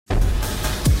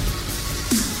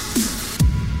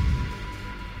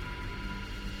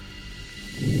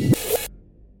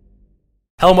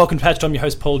Hello and welcome to Patched. I'm your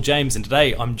host Paul James, and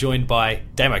today I'm joined by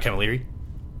Damo Camilleri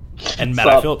and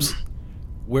Matto Phillips.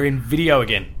 We're in video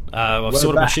again. I've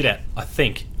sorted my shit out, I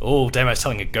think. Oh, Damo's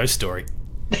telling a ghost story.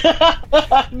 No,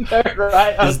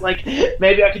 right? I was like,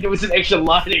 maybe I could do with some extra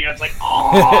lighting. I was like,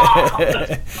 oh,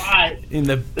 that's right. In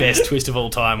the best twist of all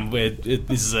time,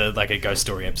 this is like a ghost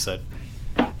story episode.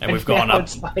 And we've gone up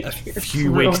like, a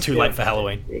few weeks too late for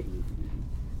Halloween.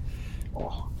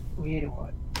 Oh, weird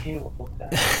one.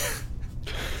 That.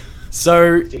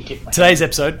 So, today's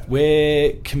episode,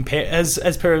 we're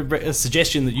as per a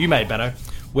suggestion that you made, Matto,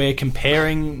 we're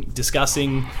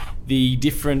discussing the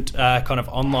different kind of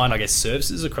online, I guess,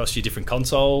 services across your different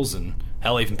consoles and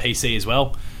hell, even PC as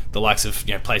well. The likes of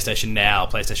PlayStation Now,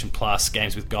 PlayStation Plus,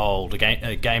 Games with Gold,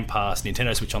 Game Pass,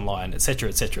 Nintendo Switch Online, etc.,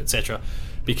 etc., etc.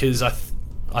 Because I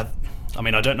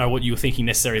mean, I don't know what you were thinking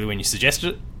necessarily when you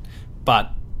suggested it,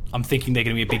 but I'm thinking they're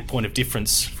going to be a big point of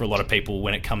difference for a lot of people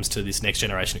when it comes to this next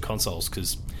generation of consoles,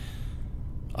 because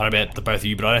I don't know about the both of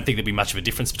you, but I don't think there'll be much of a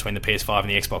difference between the PS5 and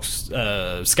the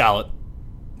Xbox Scarlet,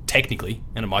 technically,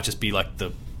 and it might just be like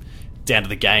down to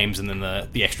the games and then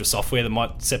the extra software that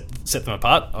might set them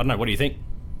apart. I don't know, what do you think?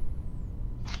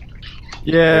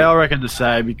 Yeah, I reckon the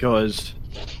same, because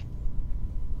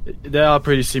they are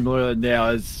pretty similar now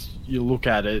as you look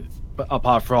at it, but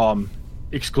apart from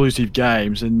exclusive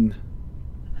games, and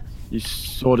you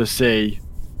sort of see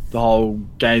the whole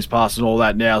Games Pass and all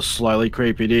that now slowly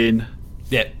creeping in.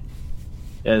 Yeah.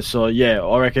 And so, yeah,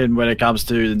 I reckon when it comes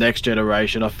to the next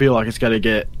generation, I feel like it's going to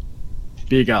get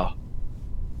bigger.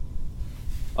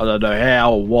 I don't know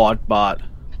how or what, but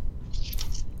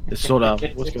it's sort of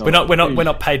what's going on. We're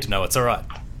not paid to know. It's all right.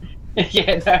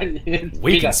 Yeah, no,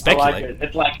 we can speculate.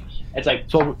 It's like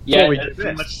So it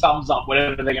pretty much sums up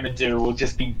whatever they're gonna do will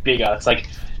just be bigger. It's like,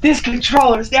 this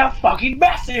controller is now fucking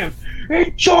massive.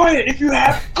 Enjoy it if you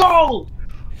have gold.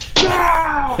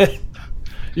 Wow!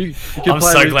 I'm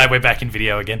so glad we're back in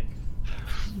video again.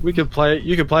 You can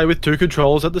play with two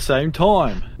controllers at the same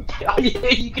time. Oh, yeah,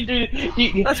 you can do.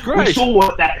 That's great.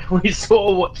 We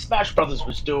saw what Smash Brothers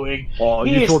was doing. Oh,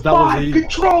 you Here's thought that was easy?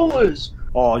 controllers.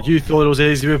 Oh, you thought it was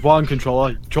easy with one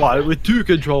controller? Try it with two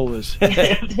controllers.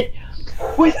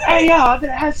 With AR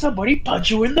that has somebody punch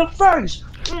you in the face.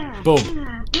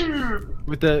 Boom.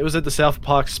 Was it the South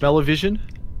Park Smell-O-Vision?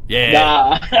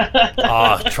 Yeah. Nah.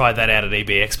 Oh, tried that out at EB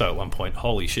Expo at one point.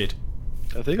 Holy shit.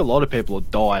 I think a lot of people are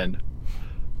dying.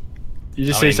 You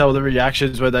just see some of the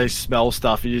reactions where they smell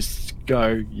stuff. You just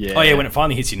go, yeah. Oh yeah, when it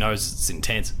finally hits your nose, it's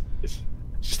intense. It's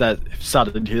just that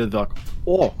sudden hit, like,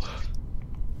 oh.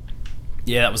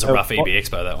 Yeah, that was a rough EB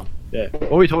Expo, that one. Yeah.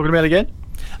 What are we talking about again?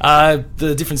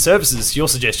 The different services. Your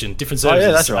suggestion, different services. Oh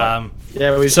yeah, that's right.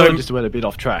 Yeah, we just went a bit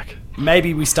off track.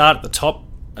 Maybe we start at the top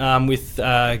with,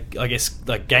 I guess,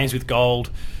 like Games with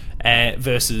Gold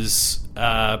versus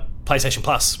PlayStation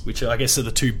Plus, which I guess are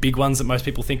the two big ones that most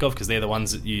people think of, because they're the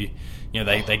ones that they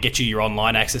get you your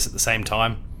online access at the same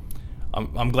time.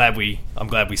 I'm glad we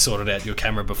sorted out your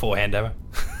camera beforehand, Damo.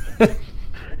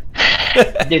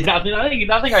 There's nothing. I think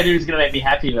nothing I do is gonna make me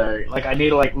happy though. Like, I need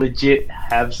to legit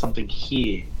have something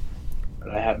here,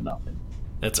 but I have nothing.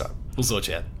 That's all right. We'll sort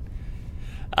you out.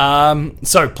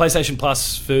 So PlayStation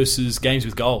Plus versus Games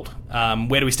with Gold.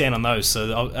 Where do we stand on those?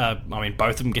 So both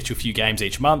of them get you a few games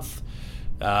each month.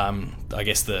 I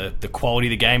guess the quality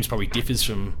of the games probably differs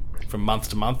from month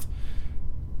to month.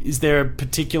 Is there a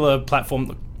particular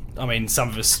platform? I mean, some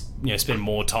of us spend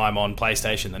more time on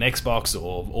PlayStation than Xbox,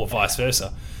 or vice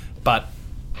versa. But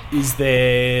is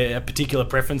there a particular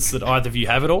preference that either of you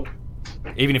have at all?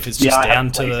 Even if it's just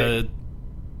down to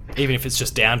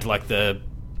like the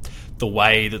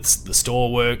way that the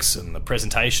store works and the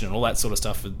presentation and all that sort of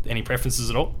stuff. Any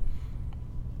preferences at all?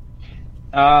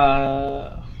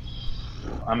 I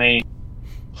mean,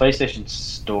 PlayStation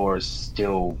Store is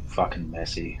still fucking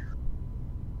messy.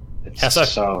 It's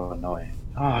so annoying.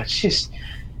 Oh, it's just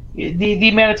the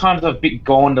amount of times I've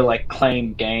gone to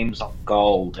claim games on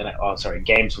Gold and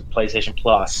games with PlayStation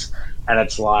Plus, and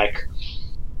it's like,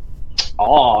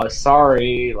 oh,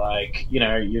 sorry,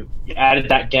 you added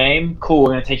that game. Cool,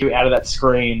 we're gonna take you out of that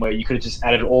screen where you could have just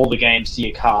added all the games to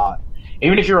your cart.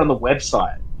 Even if you're on the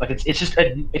website,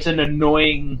 it's an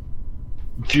annoying,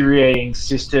 infuriating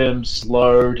system,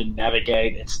 slow to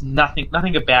navigate. It's nothing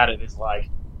about it is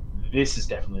this is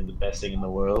definitely the best thing in the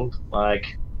world. I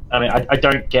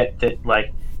don't get that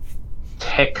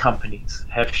tech companies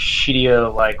have shittier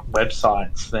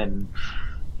websites than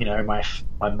my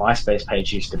MySpace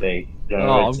page used to be.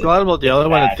 I'm glad I'm not the other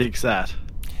one that thinks that.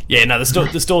 Yeah, no,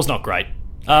 the store's not great.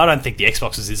 I don't think the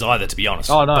Xbox's is either, to be honest.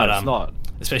 Oh no, it's not.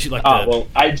 Especially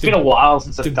it's been a while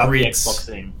since I've done the Xbox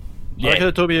thing. I reckon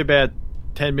it took me about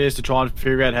 10 minutes to try and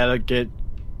figure out how to get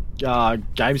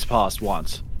Games Pass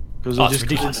once. Because it's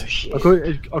ridiculous.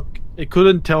 It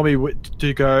couldn't tell me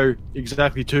to go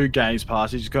exactly to Games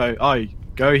Pass. You just go,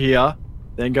 go here,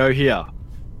 then go here,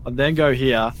 and then go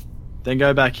here, then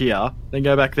go back here, then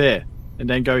go back there, and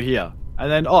then go here.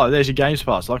 And then, there's your Games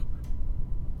Pass. Like,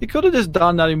 you could have just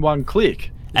done that in one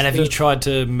click. And have you tried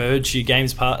to merge your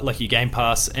Games Pass, like your Game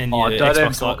Pass and your don't even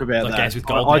Xbox talk about that. Games with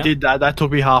Gold? I did that. That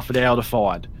took me half an hour to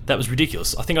find. That was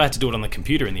ridiculous. I think I had to do it on the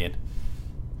computer in the end.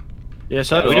 Yeah,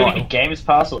 so are we doing Games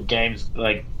Pass or games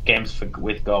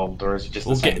with Gold, or is it just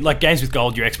the same? Like Games with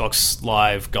Gold, your Xbox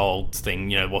Live Gold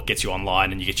thing, what gets you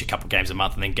online and you get your couple of games a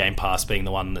month, and then Game Pass being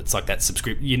the one that's like that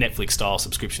your Netflix style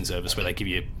subscription service where they give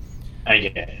you.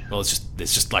 Well, it's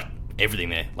just like everything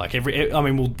there. Like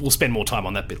we'll spend more time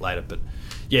on that bit later, but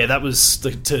yeah, that was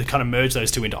to kind of merge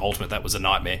those two into Ultimate. That was a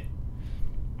nightmare.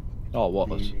 Oh, what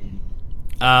was?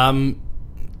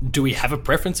 Do we have a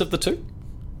preference of the two?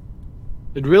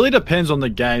 It really depends on the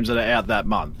games that are out that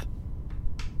month.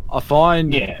 I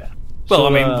find. Yeah. Well,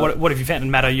 what have you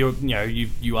found? Matter,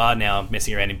 you are now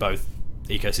messing around in both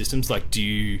ecosystems. Like,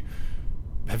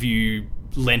 have you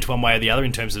lent one way or the other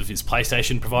in terms of is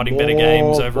PlayStation providing better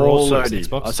games overall? Or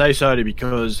Xbox? I say Sony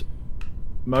because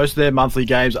most of their monthly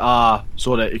games are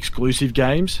sort of exclusive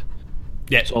games.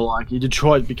 Yeah. So like your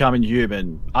Detroit Becoming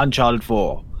Human, Uncharted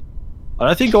 4. I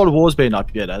don't think God of War's been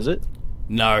up yet, has it?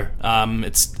 No.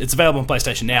 It's available on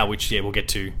PlayStation now, which we'll get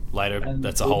to later. And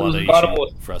that's a whole other God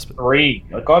issue for us. But 3.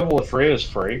 God of War 3 was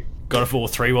free. God of War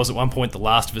 3 was at one point. The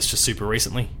Last of Us just super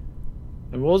recently.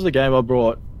 And what was the game I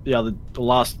brought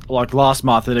last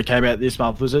month and it came out this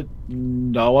month? Was it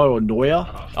Noah or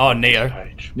Noia? Oh,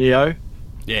 Neo. Neo?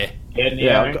 Yeah. Yeah, Neo.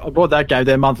 Yeah, I brought that game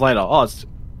there a month later. It's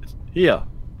here.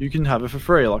 You can have it for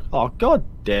free. Like, oh, god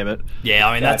damn it. Yeah,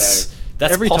 I mean, that's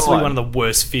Every possibly time. one of the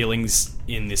worst feelings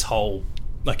in this whole...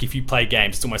 Like, if you play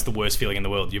games, it's almost the worst feeling in the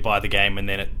world. You buy the game and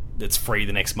then it's free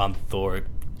the next month, or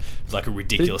like a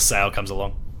ridiculous sale comes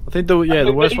along. I think the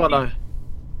worst one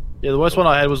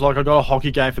I had was like I got a hockey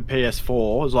game for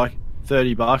PS4. It was like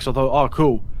 $30. I thought, oh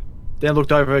cool. Then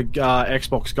looked over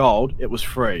Xbox Gold. It was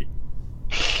free.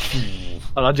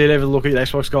 And I did even look at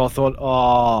Xbox Gold. I thought,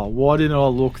 oh, why didn't I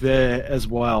look there as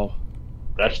well?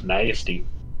 That's nasty.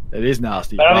 It is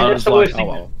nasty. But I mean, that's the worst like, thing.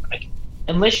 oh, well. Like,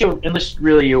 unless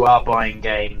really you are buying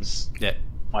games, Yeah.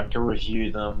 like to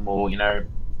review them or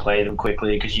play them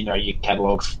quickly because your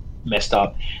catalog's messed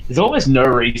up. There's almost no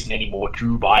reason anymore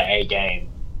to buy a game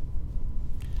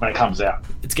when it comes out.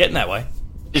 It's getting that way.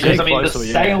 Because the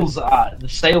sales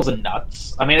are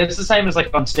nuts. I mean, it's the same as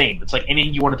like on Steam. It's like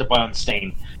anything you wanted to buy on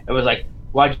Steam. It was like,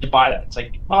 why did you buy that? It's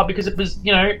like, because it was,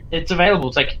 it's available.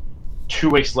 It's like 2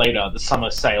 weeks later, the summer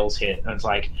sales hit, and it's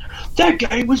like, that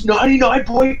game was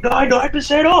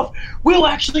 99.99% off. We'll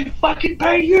actually fucking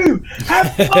pay you.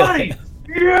 Have fun.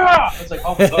 Yeah. It's like,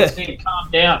 oh my god, Steam, calm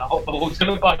down. I was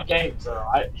gonna buy games, all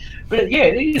right? But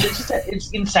yeah,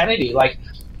 it's insanity. Like,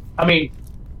 I mean,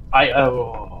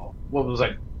 what was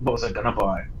I gonna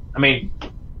buy? I mean,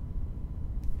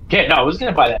 I was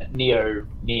gonna buy that Neo,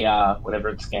 whatever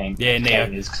its game. Yeah,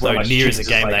 Neo. So Neo is a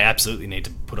game they absolutely need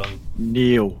to put on.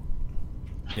 Neo.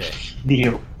 Yeah.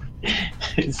 Neo.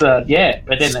 It's but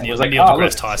then it was like, Neil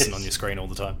deGrasse Tyson on your screen all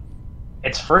the time.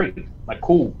 It's free. Like,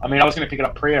 cool. I mean, I was gonna pick it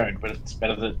up pre-owned, but it's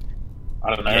better that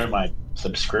my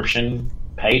subscription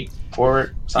paid for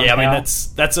it somehow. Yeah, I mean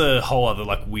that's a whole other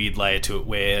like weird layer to it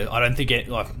where I don't think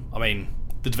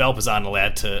the developers aren't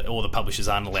allowed to, or the publishers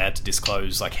aren't allowed to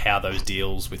disclose like how those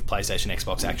deals with PlayStation,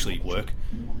 Xbox actually work.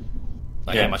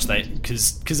 Like how much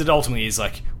because it ultimately is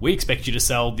like, we expect you to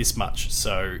sell this much,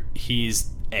 so here's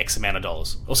X amount of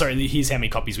dollars. Or sorry, here's how many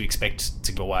copies we expect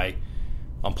to give away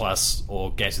on Plus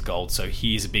or Games with Gold. So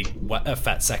here's a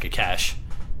fat sack of cash.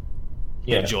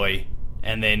 Enjoy.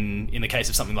 And then in the case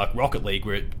of something like Rocket League,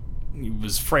 where it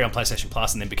was free on PlayStation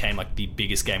Plus and then became like the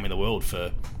biggest game in the world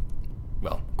for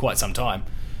quite some time,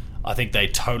 I think they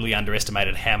totally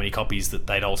underestimated how many copies that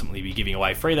they'd ultimately be giving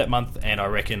away free that month. And I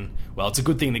reckon, it's a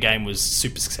good thing the game was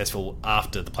super successful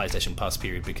after the PlayStation Plus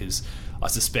period, because I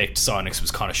suspect Psyonix was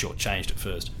kind of shortchanged at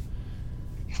first.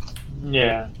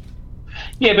 Yeah,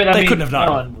 but they couldn't have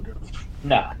known.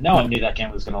 No one knew that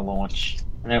game was going to launch,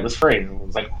 and it was free. It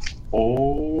was like,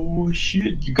 oh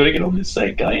shit, you got to get on this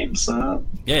same game, son.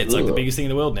 Yeah, it's like the biggest thing in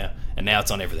the world now, and now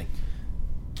it's on everything.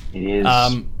 It is.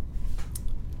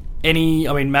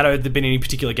 Matt, have there been any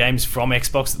particular games from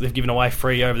Xbox that they've given away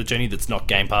free over the journey that's not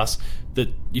Game Pass that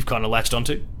you've kind of latched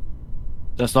onto?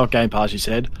 That's not Game Pass, you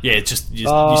said? Yeah, it's just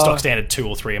your stock standard 2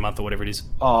 or 3 a month or whatever it is.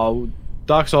 Oh,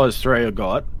 Darksiders 3 I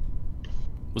got.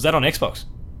 Was that on Xbox?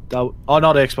 not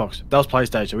Xbox. That was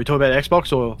PlayStation. We talk about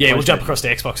Xbox or yeah, we'll jump across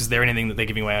to Xbox. Is there anything that they're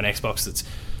giving away on Xbox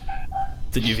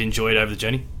that you've enjoyed over the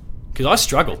journey? Because I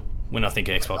struggle when I think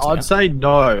of Xbox. I'd say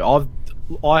no.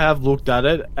 I have looked at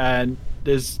it, and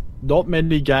there's not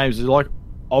many games. There's like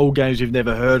old games you've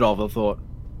never heard of. I thought,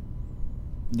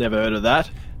 never heard of that,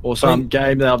 or some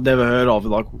game that I've never heard of.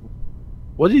 Like,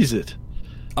 what is it?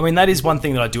 I mean, that is one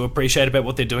thing that I do appreciate about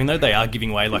what they're doing, though. They are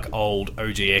giving away like old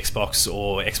OG Xbox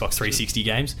or Xbox 360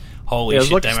 games. Holy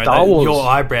shit, like Damo! Star Wars. Your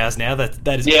eyebrows now.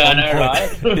 That is Yeah, I on know, point.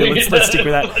 right? Yeah, let's stick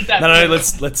with that. No, let's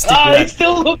stick with Oh, that. he's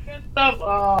still looking at stuff.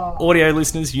 Oh. Audio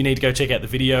listeners, you need to go check out the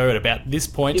video at about this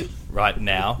point right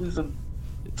now, this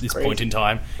crazy. point in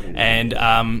time, and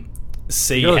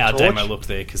see You got a how torch? Damo looked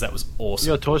there, because that was You awesome.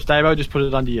 got a torch, Davo? Just put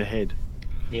it under your head.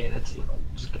 Yeah, that's it.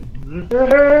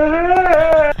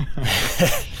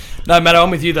 No, Matt, I'm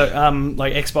with you though.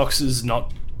 Like Xbox is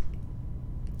not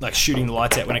like shooting the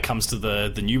lights out when it comes to the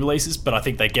new releases, but I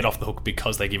think they get off the hook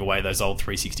because they give away those old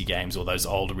 360 games or those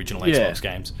old original Xbox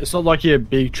games. It's not like your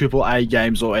big AAA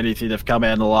games or anything that have come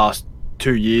out in the last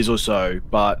 2 years or so,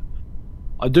 but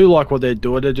I do like what they're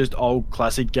doing. They're just old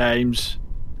classic games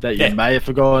that you may have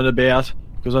forgotten about,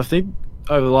 because I think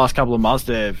over the last couple of months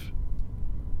they've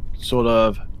sort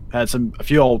of had a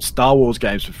few old Star Wars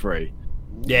games for free.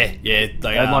 Yeah.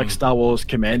 They And like Star Wars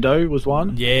Commando was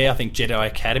one. Yeah, I think Jedi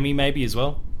Academy maybe as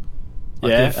well.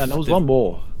 Like Yeah, and there was one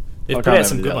more. They've I put can't out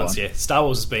some remember good the ones. other Yeah, Star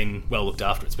Wars has been well looked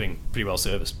after. It's been pretty well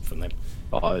serviced from them.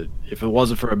 If it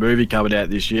wasn't for a movie coming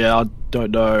out this year, I don't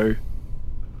know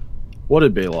what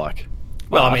it'd be like.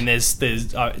 Well, I mean, there's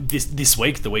this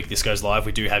week, the week this goes live,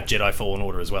 we do have Jedi Fallen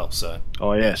Order as well. So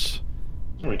Oh yes.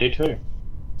 We do too.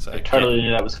 So I totally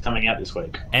knew that was coming out this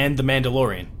week. and The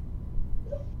Mandalorian.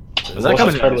 Is that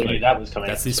coming out totally this knew week? that was coming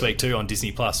That's out this week too on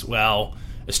Disney Plus. Well,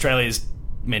 Australia's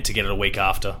meant to get it a week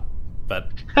after, but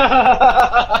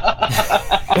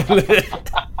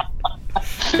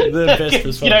the best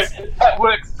response. You know, that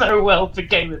works so well for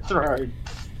Game of Thrones.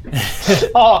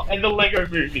 Oh, and the Lego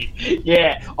movie.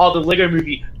 Yeah. Oh, the Lego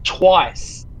movie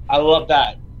twice. I love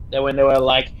that. That when they were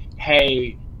like,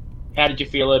 hey, how did you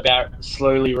feel about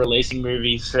slowly releasing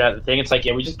movies throughout the thing? It's like,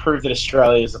 yeah, we just proved that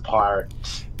Australia is a pirate.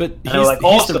 But And they're like,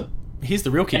 awesome. here's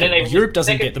the real kicker. And then they- Europe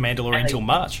doesn't they- get The Mandalorian until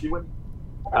March. What?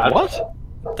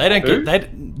 They don't Who? get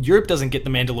Europe doesn't get The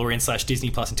Mandalorian / Disney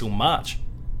Plus until March.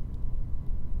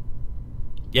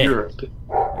 Yeah, Europe.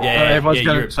 yeah,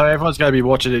 Europe. So everyone's going to be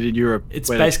watching it in Europe. It's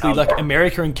when basically comes. like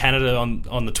America and Canada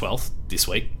on the 12th this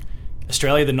week,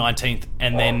 Australia the 19th,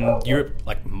 and then Europe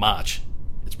like March.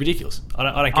 It's ridiculous. I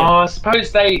don't get Oh, it. I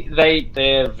suppose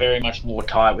they're very much more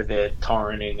tight with their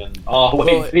torrenting and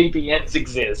VPNs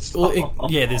exist. Well,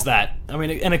 yeah, there's that. I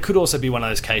mean, and it could also be one of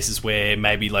those cases where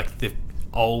maybe like the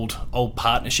old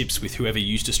partnerships with whoever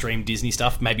used to stream Disney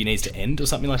stuff maybe needs to end or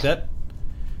something like that.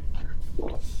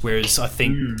 Whereas I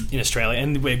think in Australia,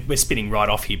 and we're spinning right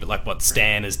off here, but like what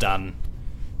Stan has done,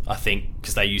 I think,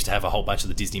 because they used to have a whole bunch of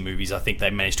the Disney movies, I think they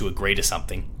managed to agree to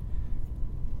something.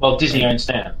 Well, Disney owns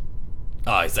Stan.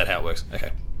 Oh, is that how it works?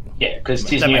 Okay. Yeah, because That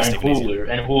Disney makes owns it easier. Hulu,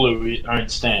 and Hulu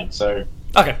owns Stan, so...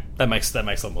 Okay, that makes a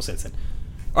lot more sense then.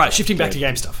 All right, shifting back to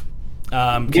game stuff.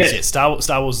 Because Yes. Star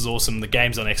Wars is awesome. The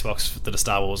games on Xbox that are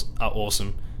Star Wars are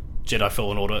awesome. Jedi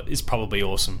Fallen Order is probably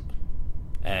awesome,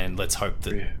 and let's hope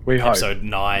that We hope. Episode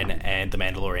 9 and The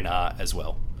Mandalorian are as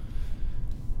well.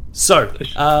 So,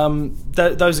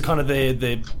 those are kind of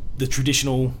the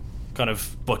traditional kind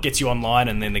of what gets you online,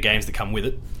 and then the games that come with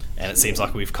it. And it seems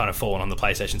like we've kind of fallen on the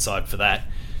PlayStation side for that.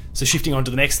 So shifting on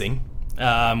to the next thing,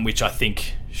 which I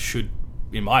think should,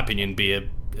 in my opinion, be a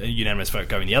unanimous vote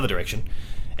going the other direction.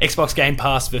 Xbox Game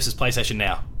Pass versus PlayStation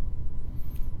Now.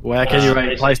 Well, how can you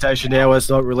rate PlayStation Now when it's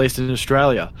not released in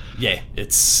Australia? Yeah,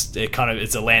 it's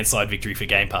a landslide victory for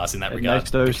Game Pass in that regard.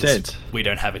 Makes no because sense. We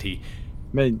don't have it here.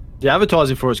 I mean, the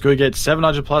advertising for it's good. Get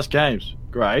 700 plus games.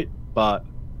 Great, but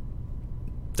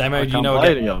Damo, I you can't know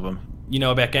play any of them.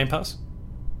 about Game Pass?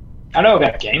 I know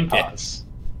about Game Pass.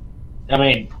 I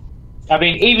mean,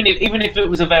 even if it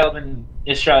was available in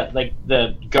Australia, like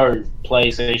the Go,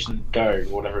 PlayStation Go,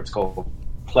 or whatever it's called,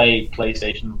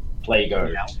 PlayStation Play Go,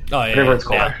 Oh yeah, whatever it's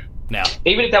called. Now.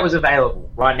 Even if that was available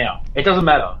right now, it doesn't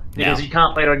matter because Now. you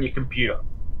can't play it on your computer.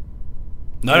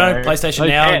 No, PlayStation No,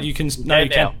 you Now. can. You can. You No, can you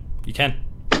can. now. You can.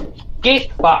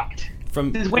 Get fucked.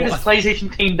 From This is when has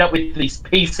PlayStation teamed up with these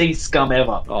PC scum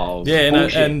ever? Oh, yeah,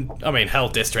 bullshit. and I mean, hell,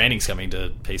 Death Stranding's coming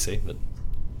to PC, but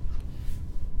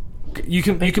you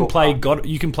can play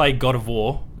God of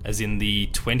War, as in the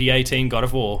 2018 God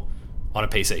of War, on a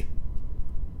PC.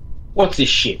 What's this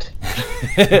shit?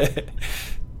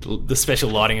 The special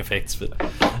lighting effects, but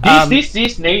This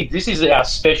is our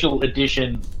special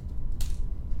edition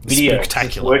video just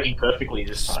Spectacular. working perfectly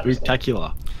this time.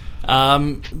 Spectacular.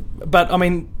 But I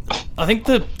mean, I think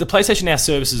the PlayStation Now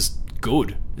service is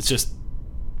good. It's just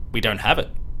we don't have it,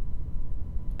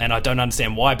 and I don't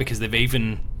understand why. Because they've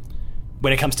even,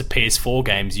 when it comes to PS4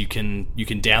 games, you can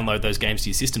download those games to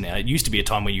your system now. It used to be a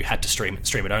time where you had to stream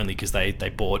it only because they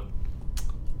bought.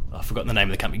 I've forgotten the name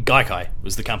of the company. Gaikai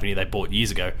was the company they bought years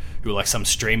ago, who were like some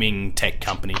streaming tech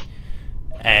company,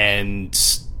 and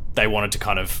they wanted to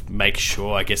kind of make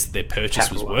sure, I guess, that their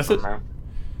purchase was worth it.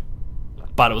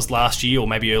 But it was last year or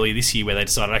maybe earlier this year where they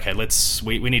decided, okay,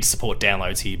 we need to support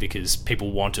downloads here because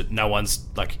people want it. No one's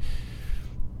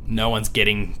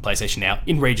getting PlayStation Now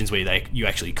in regions where you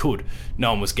actually could.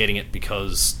 No one was getting it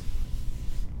because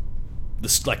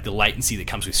the latency that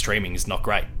comes with streaming is not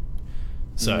great.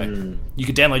 So you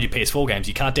could download your PS4 games.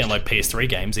 You can't download PS3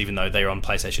 games, even though they're on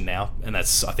PlayStation Now, and I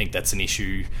think that's an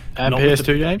issue. And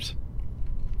PS2 games?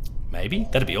 Maybe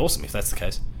that'd be awesome if that's the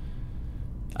case.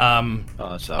 I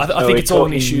think it's all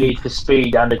an issue. Need for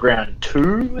Speed Underground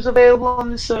 2 was available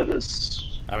on this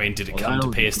service. I mean, did it come to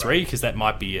PS3? Because that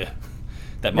might be a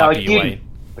way.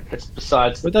 But that's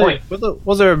besides the point.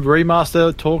 Was there a remaster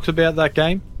that talks about that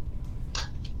game?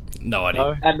 No idea.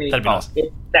 No? I mean, that'd be nice.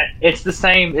 It's the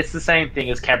same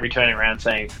thing as Cadbury turning around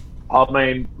saying, I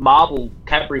mean,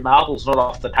 Cadbury Marble's not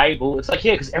off the table. It's like,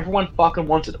 yeah, because everyone fucking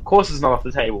wants it. Of course it's not off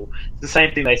the table. It's the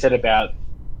same thing they said about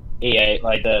EA,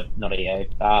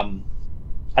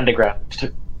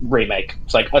 Underground remake.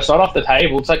 It's like, it's not off the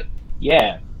table. It's like,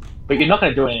 yeah, but you're not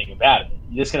going to do anything about it.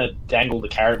 You're just going to dangle the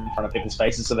carrot in front of people's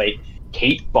faces so they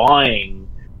keep buying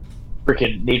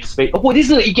freaking Need for Speed. Oh, what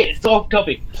is it you get? It's off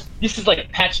topic. This is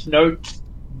like Patch Notes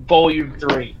Volume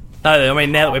 3. No, I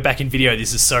mean, now that we're back in video,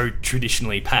 this is so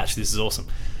traditionally patched. This is awesome.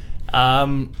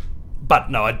 But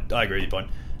no, I agree with your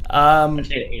point. I just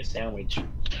need to eat a sandwich.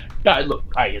 No, look,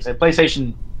 so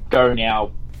PlayStation Go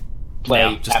now, play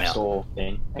App Store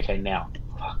thing. Okay, now.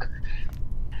 Fuck.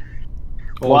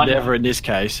 Or never in this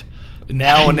case.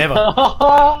 Now or never.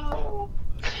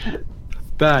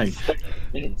 Bang.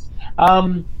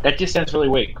 That just sounds really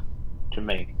weak to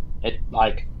me. It's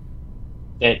like,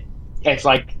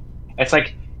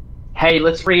 hey,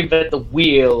 let's reinvent the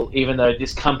wheel, even though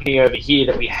this company over here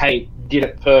that we hate did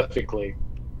it perfectly.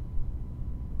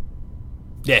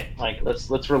 Yeah. Like,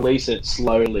 let's release it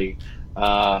slowly.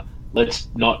 Let's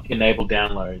not enable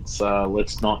downloads.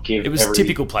 Let's not give. It was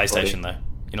typical PlayStation though,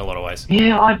 in a lot of ways.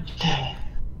 Yeah,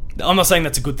 I'm not saying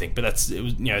that's a good thing, but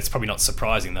it's probably not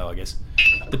surprising though, I guess.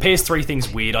 The PS3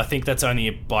 thing's weird. I think that's only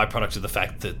a byproduct of the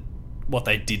fact that what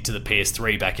they did to the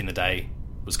PS3 back in the day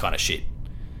was kind of shit.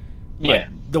 Like,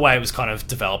 the way it was kind of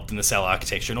developed in the cell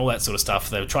architecture and all that sort of stuff,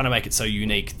 they were trying to make it so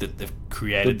unique that they've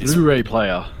created this Blu-ray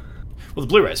player. Well, the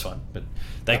Blu-ray's fine, but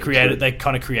they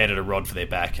kind of created a rod for their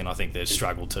back, and I think they've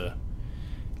struggled to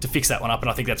fix that one up, and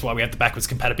I think that's why we have the backwards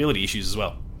compatibility issues as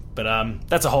well. But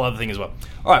that's a whole other thing as well.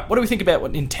 All right, what do we think about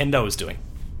what Nintendo is doing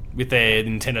with their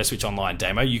Nintendo Switch Online?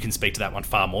 Damo, you can speak to that one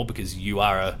far more because you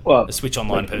are a Switch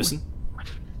Online person,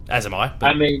 as am I.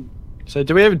 But, so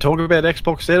do we even talk about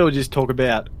Xbox yet, or just talk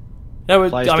about? No,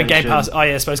 I mean Game Pass. Oh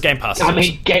yeah, I suppose Game Pass. I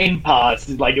mean Game Pass.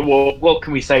 Like, well, what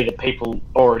can we say that people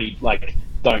already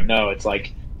don't know? It's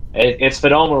like it's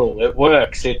phenomenal. It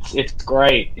works. It's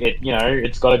great.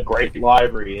 It's got a great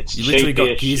library. It's you literally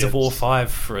got Gears of War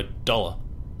 5 for $1.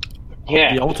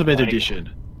 Yeah, the Ultimate Edition.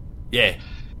 Yeah,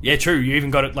 true. You even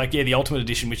got it the Ultimate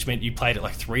Edition, which meant you played it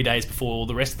 3 days before all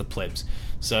the rest of the plebs.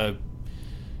 So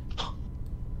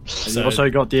you also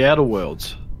got the Outer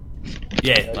Worlds.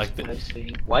 Yeah,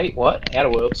 wait, what? Outer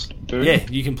Worlds? Dude. Yeah,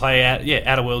 you can play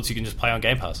Outer Worlds. You can just play on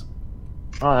Game Pass.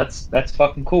 Oh, that's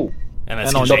fucking cool. And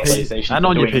that's on your PlayStation. And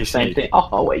on your PC. Same thing.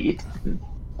 Oh wait, you didn't.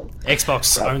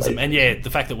 Xbox owns them, and the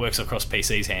fact that it works across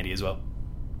PC is handy as well.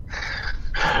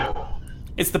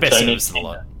 It's the best service of the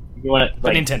lot. You want it,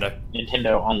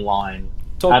 Nintendo Online.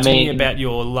 Talk to me about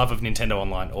your love of Nintendo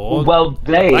Online, or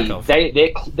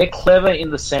they're clever in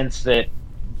the sense that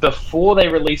before they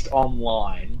released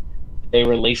Online, they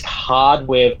released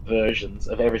hardware versions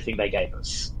of everything they gave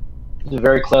us. They're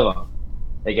very clever.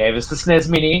 They gave us the SNES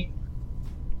Mini,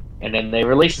 and then they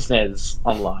released the SNES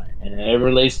Online, and then they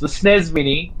released the SNES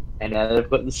Mini, and now they've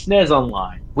got the SNES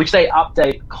Online, which they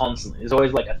update constantly. There's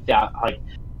always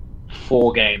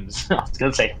 4 games. I was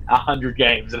going to say 100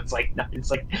 games, and it's like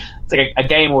a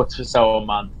game or so a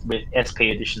month with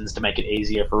SP editions to make it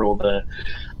easier for all the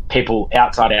people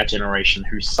outside our generation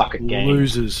who suck at games.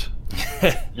 Losers.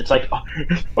 It's like,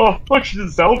 Legend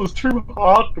of Zelda's too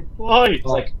hard to play. It's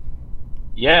like,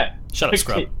 yeah. Shut up,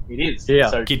 scrub. It is. Yeah.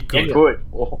 So get good.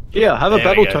 Yeah, have a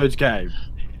Battletoads game.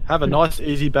 Have a nice,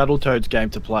 easy Battletoads game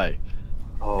to play.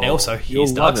 Also,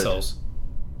 here's Dark Souls.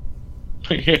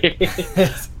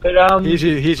 But here's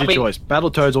your choice: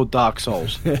 Battletoads or Dark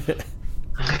Souls.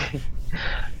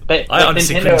 But I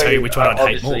honestly couldn't tell you which one I'd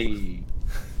hate more.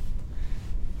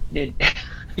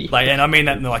 Like, and I mean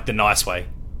that in like the nice way.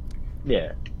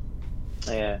 Yeah.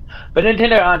 But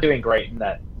Nintendo aren't doing great in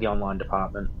the online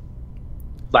department.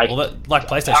 Like, like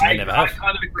PlayStation, they never have. I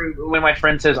kind of agree when my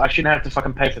friend says I shouldn't have to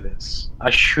fucking pay for this. I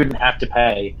shouldn't have to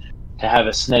pay to have a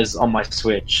SNES on my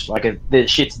Switch. Like, the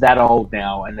shit's that old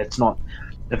now, and it's not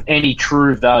of any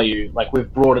true value. Like,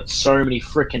 we've brought it so many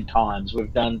freaking times.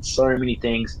 We've done so many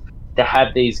things to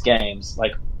have these games.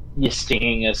 Like, you're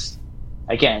stinging us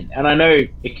again. And I know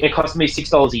it costs me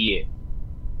 $6 a year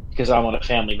because I'm on a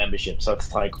family membership. So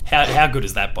it's like, how good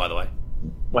is that, by the way?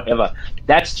 Whatever.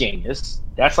 That's genius.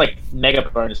 That's like mega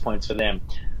bonus points for them.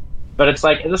 But it's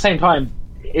like, at the same time,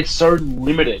 it's so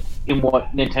limited in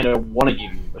what Nintendo want to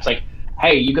give you. It's like,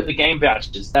 hey, you got the game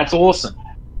vouchers. That's awesome.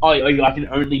 Oh, I can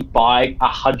only buy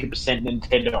 100%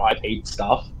 Nintendo IP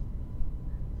stuff.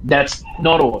 That's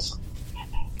not awesome.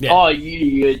 Yeah. Oh,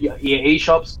 your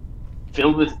eShop's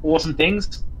filled with awesome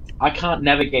things. I can't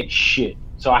navigate shit,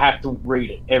 so I have to read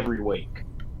it every week.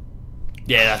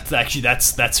 Yeah,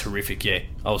 that's horrific. Yeah,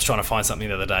 I was trying to find something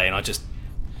the other day, and I just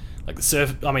like the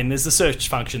surf. I mean, there's the search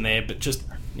function there, but just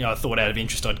I thought out of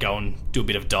interest, I'd go and do a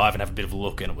bit of dive and have a bit of a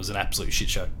look, and it was an absolute shit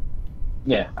show.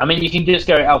 Yeah, I mean, you can just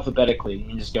go alphabetically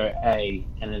and just go A,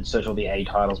 and then search all the A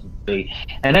titles with B,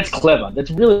 and that's clever. That's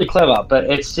really clever, but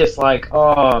it's just like,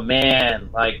 oh man,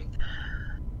 like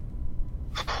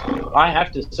I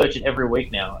have to search it every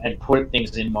week now and put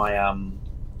things in my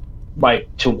my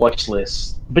to watch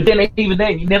list. But then even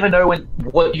then, you never know when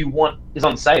what you want is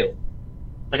on sale.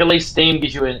 Like, at least Steam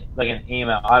gives you an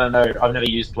email. I don't know. I've never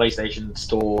used PlayStation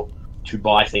Store to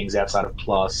buy things outside of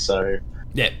Plus, so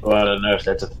yeah. Well, I don't know if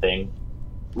that's a thing.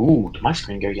 Ooh, did my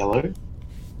screen go yellow?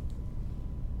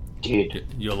 Dude,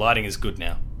 your lighting is good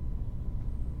now.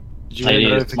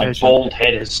 My bald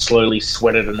head has slowly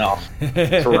sweated enough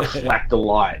to reflect the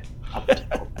light.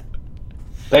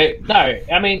 But no,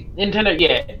 I mean, Nintendo,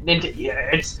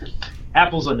 it's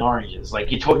apples and oranges. Like,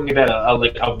 you're talking about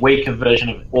a weaker version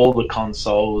of all the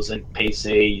consoles and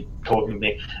PC.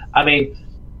 I mean,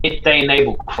 if they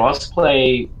enable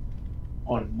crossplay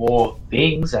on more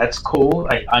things, that's cool.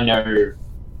 I know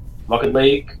Rocket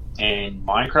League and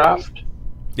Minecraft,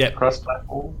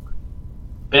 cross-platform.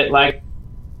 But like,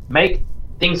 make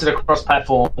things that are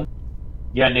cross-platform.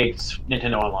 You don't need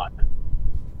Nintendo Online.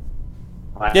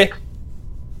 Like, yeah.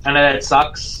 I know that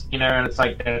sucks, and it's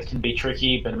like, that can be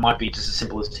tricky, but it might be just as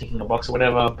simple as ticking a box or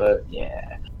whatever, but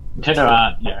yeah. Nintendo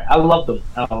aren't, I love them,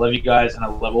 and I love you guys, and I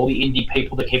love all the indie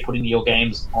people that keep putting your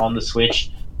games on the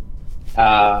Switch.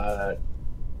 Like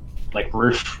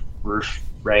Roof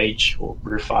Rage, or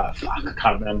Roof Fire, fuck, I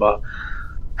can't remember.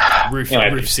 Roof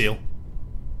Seal.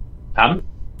 The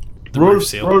Roof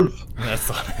Seal. Roof. That's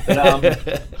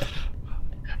the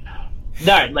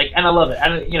No, like, and I love it,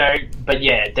 and but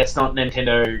yeah, that's not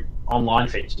Nintendo Online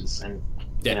features, and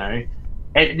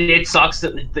it sucks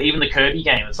that even the Kirby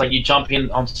game, it's like you jump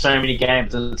in on so many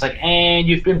games, and it's like, and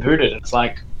you've been booted. It's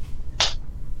like,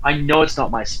 I know it's not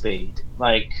my speed.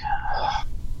 Like,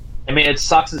 I mean, it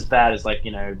sucks as bad as like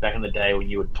back in the day when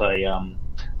you would play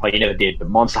well, you never did, but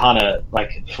Monster Hunter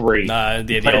like 3. No,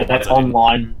 the old that's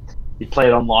online. You play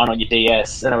it online on your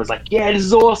DS, and I was like, yeah, this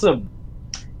is awesome.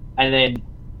 And then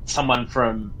someone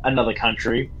from another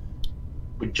country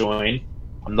would join.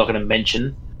 I'm not going to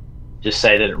mention. Just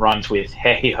say that it rhymes with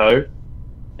hey ho,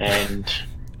 and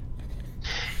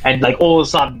like all of a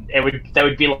sudden they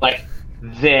would be like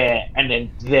there, and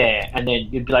then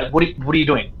you'd be like, what are you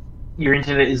doing? Your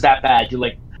internet is that bad. You're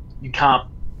like, you can't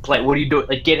play. What are you doing?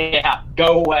 Like, get it out,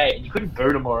 go away. And you couldn't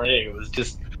boot them or anything. It was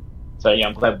just so yeah.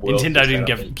 I'm glad Nintendo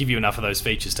didn't give you enough of those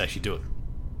features to actually do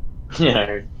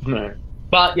it. No.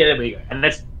 But yeah, there we go. And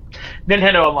that's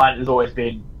Nintendo Online has always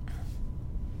been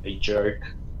a joke.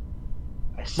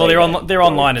 Well, their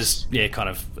online is kind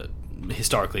of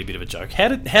historically a bit of a joke. How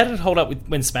did it hold up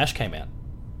when Smash came out?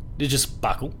 Did it just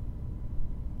buckle?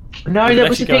 No, that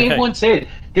was the thing everyone said.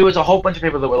 There was a whole bunch of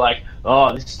people that were like,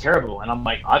 "Oh, this is terrible," and I'm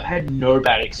like, I've had no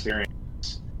bad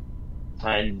experience,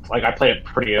 and like I played it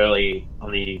pretty early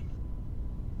on the,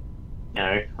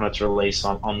 when it's released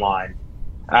online.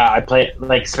 I play it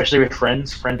like especially with friend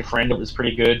to friend. It was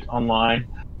pretty good online.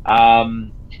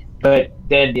 But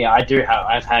then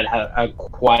I've had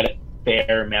quite a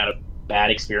fair amount of bad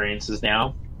experiences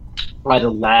now. Either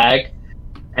lag,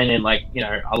 and then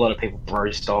a lot of people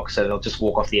bro stock, so they'll just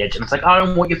walk off the edge, and it's like, I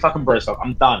don't want your fucking bro stock.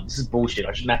 I'm done. This is bullshit.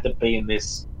 I shouldn't have to be in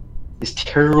this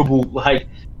terrible whatever.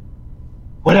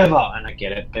 And I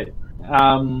get it, but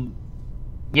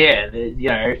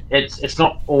it's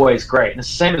not always great. And it's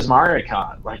the same as Mario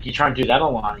Kart. Like, you try and do that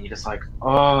online, and you're just like,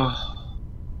 oh,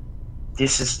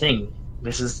 this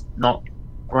is not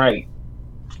great.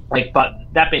 Like, but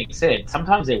that being said,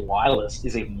 sometimes their wireless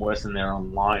is even worse than their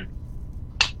online.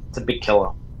 It's a big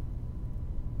killer.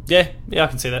 Yeah, I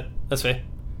can see that. That's fair.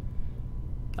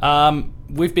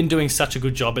 We've been doing such a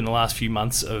good job in the last few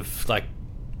months of, like,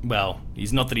 well,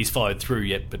 he's not that he's followed through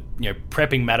yet, but,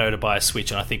 prepping Matto to buy a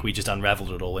Switch, and I think we just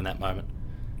unravelled it all in that moment.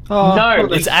 Oh, no,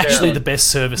 it's actually the best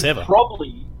service ever.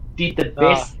 Probably did the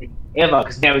best thing ever,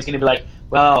 because now he's going to be like,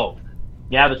 well,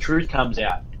 now the truth comes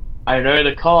out. I know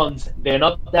the cons, they're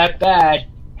not that bad.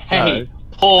 Hey,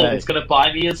 Paul's going to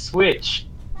buy me a Switch.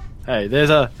 Hey, there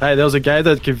was a game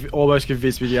that almost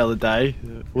convinced me the other day.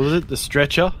 What was it? The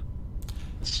Stretcher?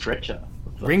 The Stretcher?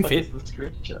 Ring Fit? The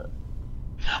Stretcher.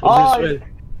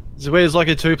 It's where it's like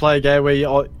a 2-player game where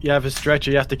you have a stretcher,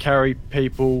 you have to carry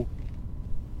people.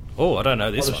 Oh, I don't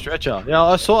know this on a one. Stretcher. Yeah,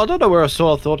 I don't know where I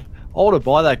saw. I thought I want to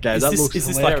buy that game. Is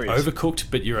this like Overcooked,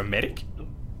 but you're a medic?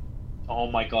 Oh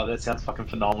my god, that sounds fucking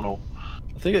phenomenal.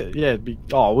 I think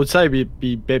I would say it'd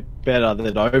be better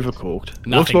than Overcooked.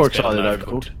 Looks more exciting than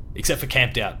Overcooked. Except for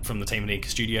Camped Out from the team at Inca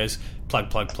Studios. Plug.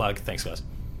 Thanks, guys.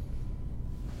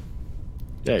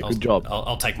 Yeah, good job.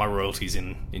 I'll take my royalties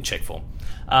in check form.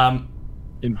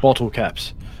 In bottle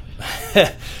caps.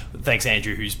 Thanks,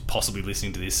 Andrew, who's possibly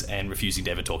listening to this and refusing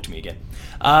to ever talk to me again.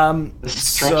 The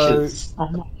stretches. Oh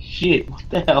my shit! What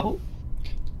the hell?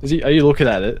 Are you looking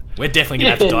at it? We're definitely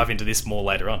going to have to dive into this more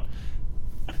later on.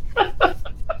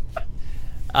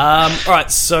 Alright,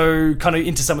 so kind of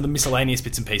into some of the miscellaneous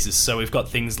bits and pieces. So we've got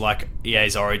things like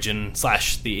EA's Origin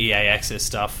 / the EA Access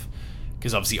stuff,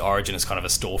 because obviously Origin is kind of a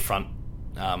storefront,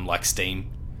 like Steam.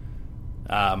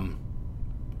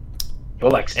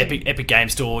 Like Steam. Epic Game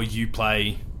Store,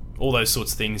 Uplay, all those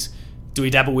sorts of things. Do we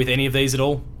dabble with any of these at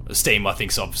all? Steam, I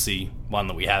think, is obviously one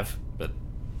that we have, but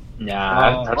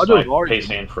nah, that's my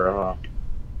PC forever.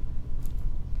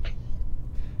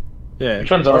 Yeah. Which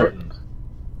one's Origin?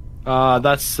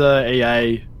 That's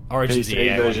EA Origin's PC the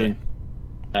EA version.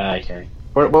 Okay.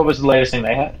 What was the latest thing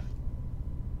they had?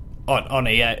 On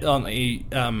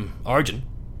Origin.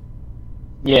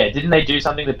 Yeah, didn't they do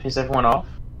something to piss everyone off?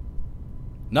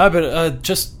 No, but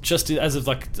just as of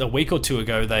like a week or two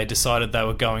ago, they decided they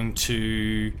were going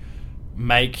to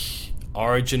make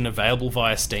Origin available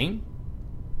via Steam,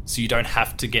 so you don't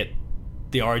have to get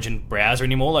the Origin browser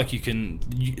anymore. Like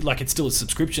it's still a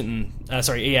subscription.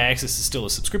 EA Access is still a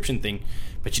subscription thing,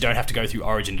 but you don't have to go through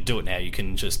Origin to do it now. You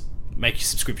can just make your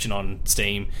subscription on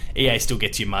Steam. EA still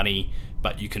gets your money,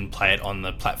 but you can play it on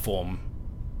the platform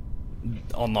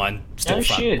online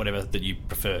storefront, whatever that you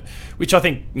prefer, which I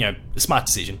think, a smart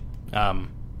decision.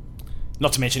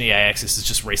 Not to mention EA Access has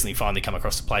just recently finally come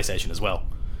across the PlayStation as well,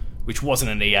 which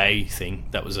wasn't an EA thing,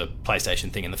 that was a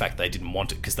PlayStation thing, and the fact they didn't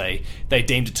want it because they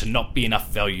deemed it to not be enough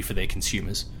value for their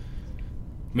consumers.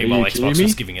 Meanwhile, Xbox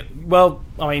was giving it. Well,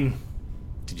 I mean,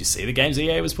 did you see the games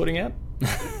EA was putting out?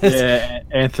 Yeah,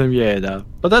 Anthem, no.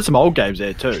 But there's some old games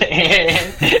there too.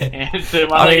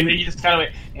 Anthem, you just kind of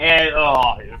went,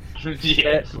 yeah. So you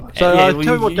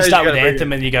start with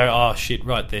Anthem and you go, oh shit,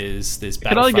 right, there's Battlefront.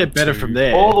 Can I get better from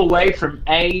there? All the way from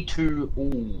A to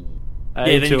ooh. Yeah,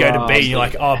 then you go to B and you're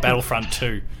like, oh, Battlefront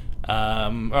 2.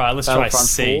 Alright, let's try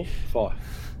C. 4, 5.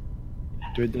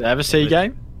 Do they have a C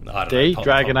game? I don't D, know.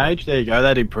 Dragon Age, there you go,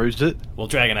 that improves it. Well,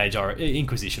 Dragon Age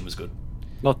Inquisition was good.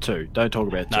 Not 2, don't talk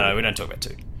about 2. No, we don't talk about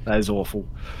 2. That is awful.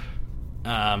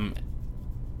 Yeah,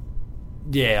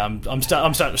 I'm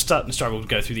starting to struggle to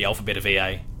go through the alphabet of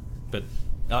EA, but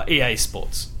EA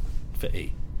Sports for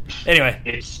E. Anyway,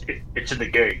 it's in the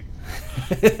game.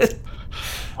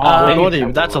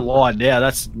 That's a lie now.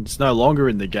 It's no longer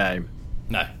in the game.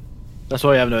 No, that's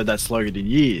why I haven't heard that slogan in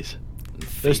years.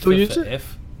 They still use it.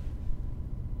 F.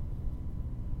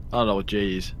 I don't know what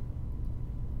G is.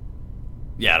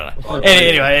 Yeah, I don't know.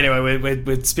 Anyway,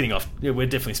 we're spinning off. Yeah, we're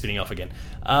definitely spinning off again.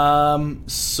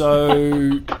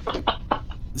 So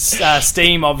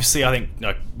Steam, obviously, I think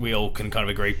we all can kind of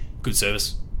agree, good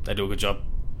service. They do a good job.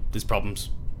 There's problems,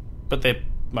 but they're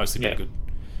mostly pretty good.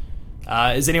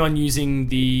 Is anyone using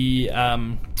the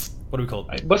what do we call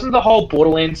it? Wasn't the whole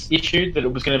Borderlands issue that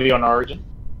it was going to be on Origin?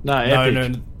 No,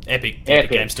 Epic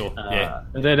Game Store. Yeah,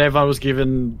 and then everyone was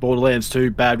giving Borderlands 2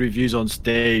 bad reviews on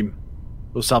Steam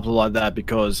or something like that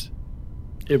because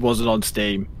it wasn't on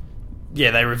Steam.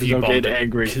 Yeah, they review bombed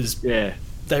angry because they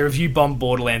review bombed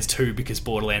Borderlands 2 because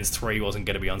Borderlands 3 wasn't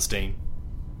going to be on Steam.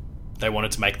 They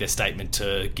wanted to make their statement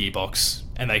to Gearbox,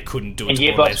 and they couldn't do it to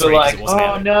Borderlands 3 because it wasn't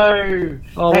out. No!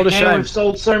 Oh, what a shame! We've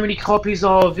sold so many copies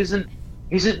of isn't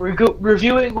isn't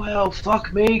reviewing well.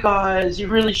 Fuck me, guys. You're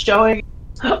really showing.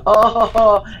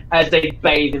 Oh, as they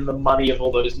bathe in the money of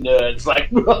all those nerds.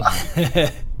 Like, we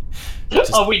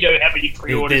don't have any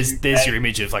pre-orders. There's your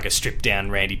image of like a stripped down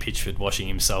Randy Pitchford washing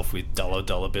himself with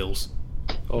dollar bills.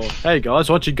 Oh, hey guys,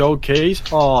 want your gold keys?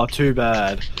 Oh, too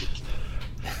bad.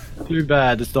 Too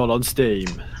bad it's not on Steam.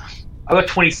 I've got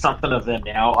 20-something of them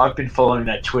now. I've been following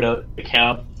that Twitter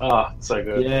account. Oh, it's so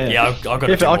good. Yeah, I've got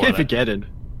to do more I keep forgetting.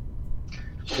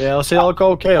 Yeah, I'll say,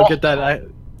 okay, I'll get that.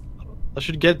 I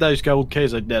should get those gold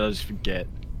keys. I just forget.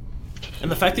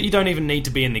 And the fact that you don't even need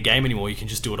to be in the game anymore, you can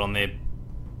just do it on their,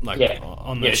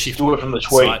 on their Shift do it from the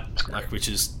tweet. Site, which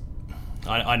is,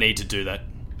 I need to do that.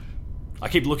 I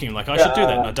keep looking like I should do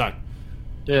that, and I don't.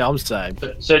 Yeah, I'm the same.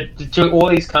 So do all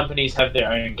these companies have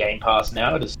their own Game Pass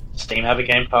now? Does Steam have a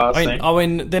Game Pass thing? I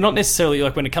mean, they're not necessarily,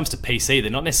 like, when it comes to PC, they're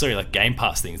not necessarily like Game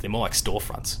Pass things. They're more like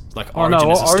storefronts. Like,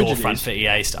 Origin is a storefront for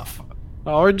EA stuff.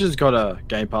 Origin's got a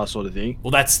Game Pass sort of thing. Well,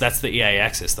 that's the EA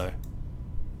Access, though.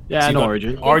 Yeah, and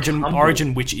Origin.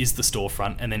 Origin, which is the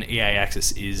storefront, and then EA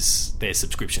Access is their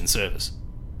subscription service.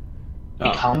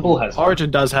 Humble has Origin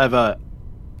does have a...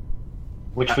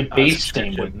 Which would be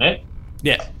Steam, wouldn't it?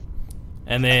 Yeah.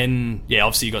 And then,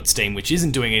 obviously you've got Steam, which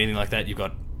isn't doing anything like that. You've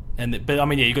got... But, I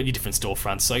mean, you've got your different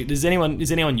storefronts. So, is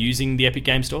anyone using the Epic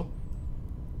Game Store?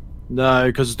 No,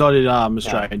 because it's not in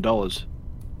Australian dollars.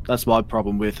 That's my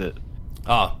problem with it.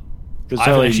 Oh. I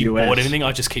haven't actually bought anything.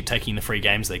 I just keep taking the free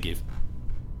games they give.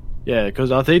 Yeah,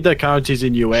 because I think the currency's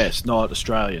in US, not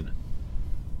Australian.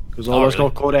 Because I always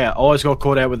got caught out. I always got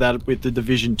caught out with that with the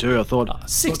Division 2. I thought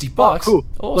 $60. Oh, cool.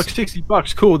 Awesome. Like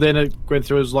 $60, cool. Then it went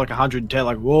through as like 110.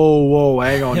 Like whoa,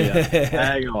 hang on here,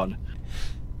 hang on.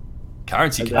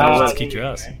 Currency can just kick your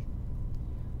ass.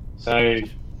 So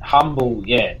Humble,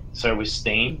 So with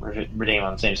Steam, redeem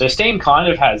on Steam. So Steam kind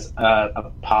of has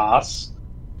a pass.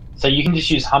 So you can just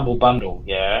use Humble Bundle,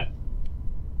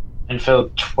 and for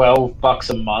 $12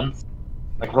 a month,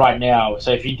 like right now.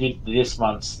 So if you did this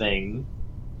month's thing,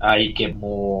 you'd get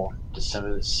more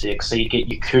December the 6th. So you get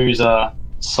Yakuza,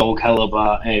 Soul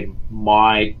Calibur, and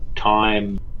My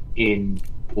Time in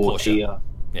Portia.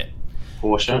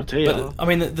 Portia. But I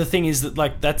mean, the thing is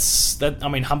that I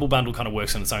mean, Humble Bundle kind of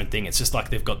works on its own thing. It's just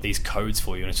like they've got these codes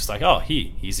for you, and it's just like,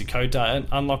 here's a code to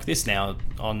unlock this now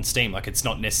on Steam. Like, it's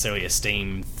not necessarily a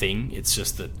Steam thing. It's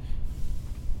just that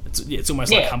it's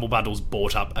almost like Humble Bundle's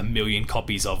bought up 1 million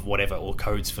copies of whatever or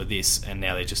codes for this, and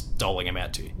now they're just doling them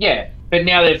out to you. Yeah, but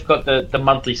now they've got the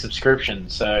monthly subscription,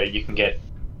 so you can get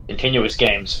continuous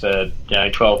games for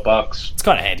 $12. It's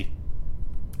kind of handy.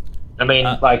 I mean,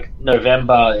 like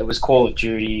November, it was Call of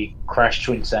Duty, Crash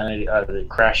to Insanity, the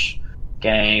Crash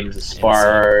games, the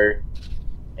Spyro,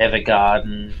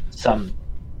 Evergarden, some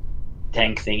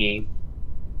tank thingy.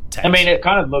 Tanks. I mean, it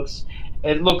kind of looks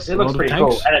pretty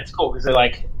cool, and it's cool because they're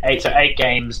like 8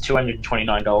 games,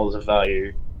 $229 of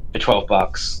value for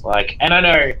 $12. Like, and I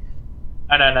know,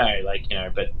 like,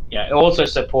 but it also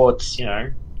supports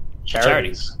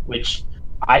charities, which.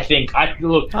 I think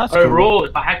overall, cool.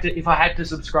 if I had to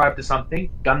subscribe to something,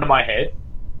 gun to my head,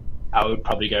 I would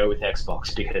probably go with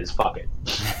Xbox because fuck it,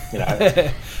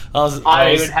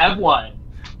 I would have one,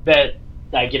 but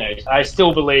I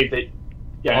still believe that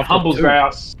Humble's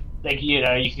Grouse, you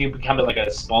can become like a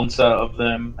sponsor of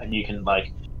them, and you can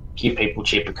like give people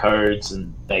cheaper codes,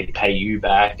 and they pay you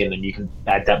back, and then you can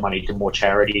add that money to more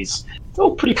charities. It's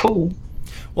all pretty cool.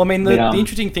 Well, I mean, the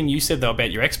interesting thing you said, though, about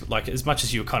your Xbox, like, as much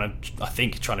as you were kind of, I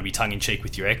think, trying to be tongue-in-cheek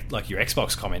with your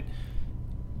Xbox comment,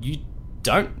 you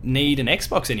don't need an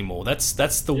Xbox anymore. That's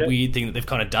the weird thing that they've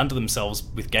kind of done to themselves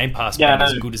with Game Pass being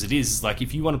as good as it is. Like,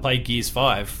 if you want to play Gears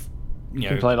 5, you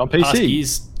can play it on PC. Past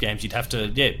Gears games, you'd have to,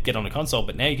 get on a console,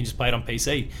 but now you can just play it on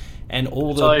PC. And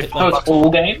all all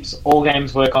games? All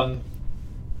games work on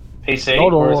PC?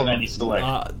 Or is it only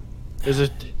select?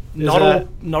 Not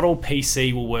all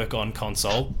PC will work on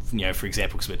console, for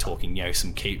example, because we're talking,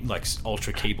 some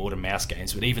ultra keyboard and mouse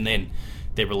games. But even then,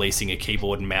 they're releasing a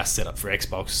keyboard and mouse setup for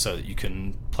Xbox so that you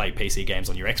can play PC games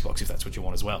on your Xbox if that's what you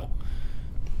want as well.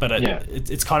 But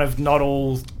it's kind of not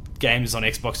all games on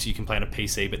Xbox you can play on a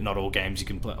PC, but not all games you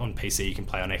can play on PC you can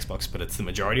play on Xbox, but it's the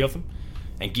majority of them.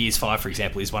 And Gears 5, for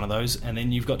example, is one of those. And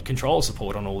then you've got controller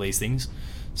support on all these things.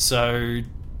 So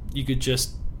you could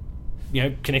just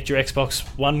connect your Xbox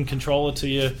One controller to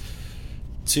your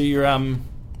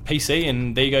PC,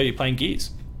 and there you go, you're playing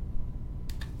Gears.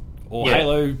 Or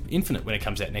Halo Infinite when it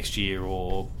comes out next year,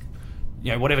 or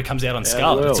whatever comes out on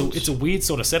Scarlet. It's a weird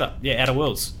sort of setup. Yeah, Outer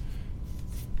Worlds.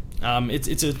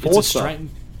 It's a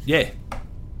strange. Yeah.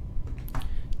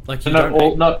 Like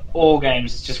not all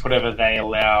games. It's just whatever they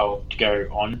allow to go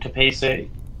on to PC.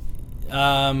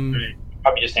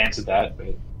 probably just answered that,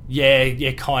 but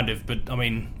Yeah, kind of. But I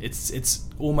mean, it's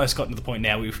almost gotten to the point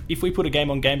now. If we put a game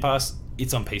on Game Pass,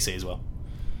 it's on PC as well.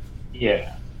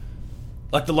 yeah.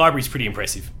 Like the library's pretty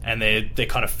impressive, and they're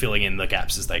kind of filling in the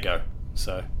gaps as they go.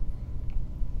 So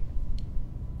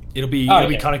it'll be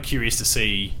kind of curious to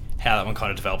see how that one kind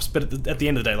of develops. But at the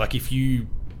end of the day, like if you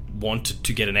wanted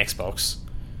to get an Xbox,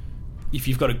 if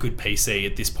you've got a good PC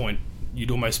at this point,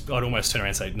 I'd almost turn around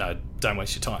and say, no, don't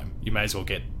waste your time. You may as well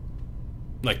get,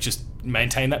 like, just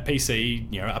maintain that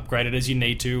PC, upgrade it as you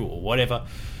need to or whatever,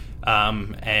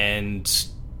 and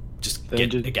just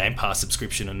get a Game Pass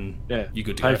subscription and you're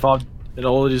good to pay go. And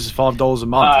all it is $5 a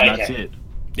month, and that's it.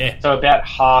 Yeah. So about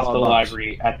half the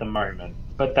library at the moment,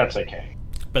 but that's okay.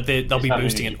 But they'll be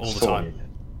boosting it all the time.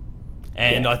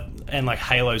 And and like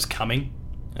Halo's coming.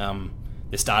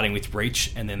 They're starting with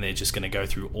Reach, and then they're just going to go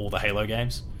through all the Halo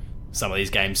games. Some of these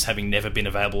games having never been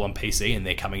available on PC, and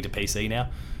they're coming to PC now.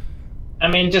 I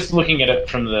mean, just looking at it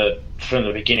from the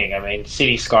beginning, I mean,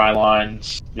 City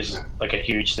Skylines is like a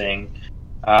huge thing.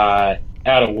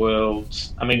 Outer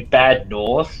Worlds. I mean, Bad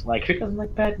North. Like, who doesn't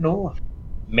like Bad North?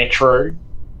 Metro.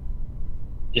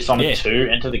 Dishonored 2.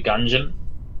 Enter the Gungeon.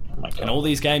 Oh my God. And all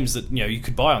these games that you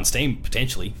could buy on Steam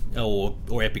potentially, or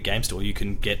Epic Game Store, you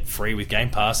can get free with Game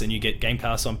Pass, and you get Game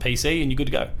Pass on PC, and you're good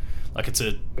to go. Like it's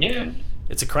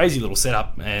a crazy little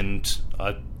setup, and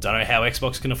I don't know how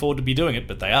Xbox can afford to be doing it,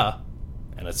 but they are,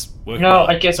 and it's working. No, well.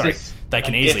 I guess they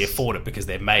can easily afford it because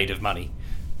they're made of money,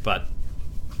 but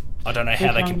I don't know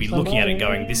how they can be looking at it and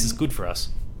going, "This is good for us."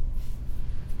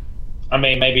 I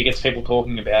mean, maybe it gets people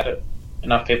talking about it.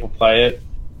 Enough people play it.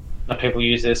 Enough people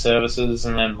use their services,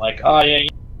 and then like, oh yeah,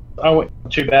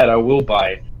 too bad. I will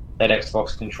buy that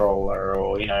Xbox controller,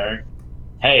 or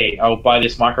hey, I'll buy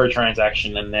this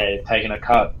microtransaction, and they're taking a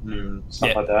cut and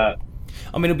stuff like that.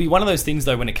 I mean, it'll be one of those things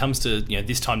though when it comes to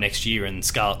this time next year and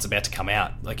Scarlet's about to come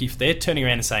out. Like if they're turning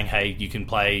around and saying, hey, you can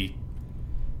play.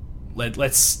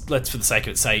 Let's for the sake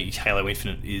of it say Halo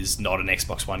Infinite is not an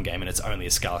Xbox One game and it's only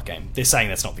a Scarlet game. They're saying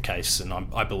that's not the case, and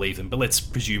I believe them. But let's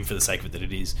presume for the sake of it that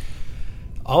it is.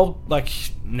 Now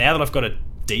that I've got a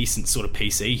decent sort of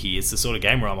PC here, it's the sort of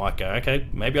game where I might go, okay,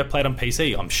 maybe I play it on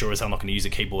PC. I'm sure as hell not going to use a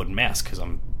keyboard and mouse because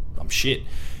I'm shit.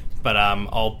 But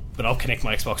I'll connect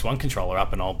my Xbox One controller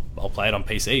up and I'll play it on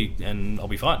PC and I'll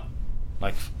be fine.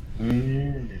 Like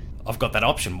I've got that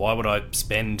option. Why would I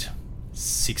spend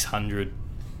 $600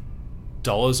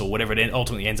 or whatever it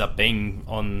ultimately ends up being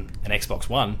on an Xbox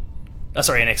One? An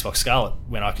Xbox Scarlet,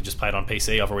 when I could just play it on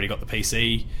PC. I've already got the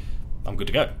PC. I'm good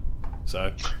to go.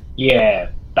 So yeah,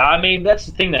 I mean that's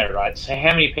the thing though, right? So how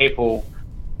many people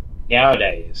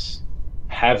nowadays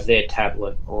have their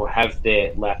tablet or have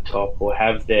their laptop or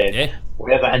have their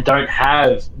whatever and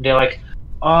they're like,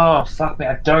 oh fuck me,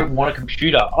 I don't want a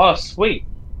computer. Oh sweet,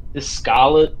 the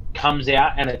Scarlet comes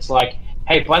out and it's like,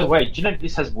 hey, by the way, do you know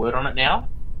this has Word on it now?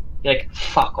 You're like,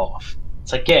 fuck off.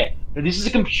 It's like, yeah, but this is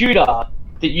a computer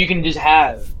that you can just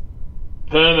have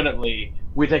permanently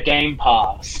with a Game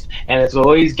Pass, and it's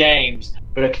all these games,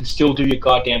 but it can still do your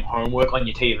goddamn homework on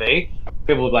your TV.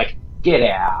 People are like, get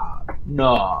out.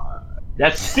 No.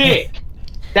 That's sick.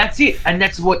 That's it. And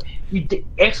that's what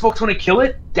Xbox want to kill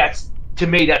it. That's, to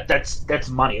me, that's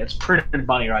money. That's printed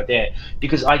money right there.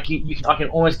 Because I can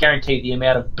almost guarantee the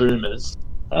amount of boomers.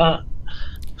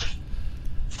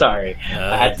 Sorry,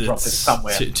 I had to drop this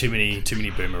somewhere. Too many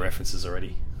boomer references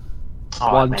already.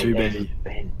 Oh, One too many.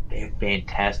 They're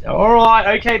fantastic. All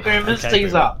right, okay, boomers,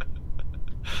 tease up.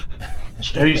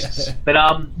 Jesus. But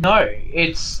no,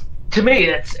 it's, to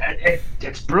me,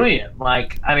 it's brilliant.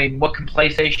 Like, I mean, what can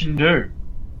PlayStation do?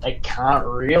 They can't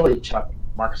really chuck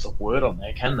Microsoft Word on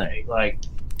there, can they? Like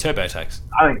TurboTax.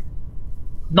 I mean,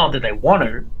 not that they want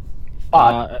to,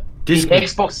 but if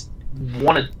Xbox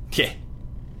wanted. Yeah.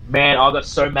 Man, I got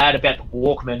so mad about the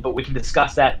Walkman, but we can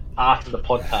discuss that after the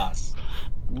podcast.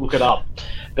 Look it up.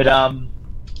 But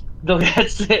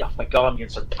that's it. Oh my god, I'm getting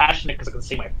so passionate because I can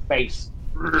see my face.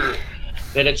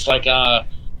 Then it's like I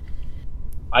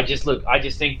just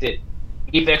think that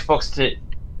if Xbox to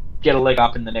get a leg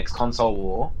up in the next console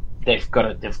war, they've got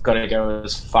to go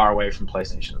as far away from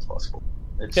PlayStation as possible.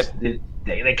 They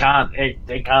can't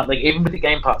like, even with the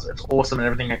Game Pass, it's awesome and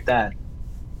everything like that.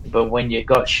 But when you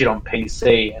got shit on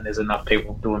PC and there's enough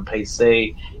people doing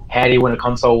PC, how do you win a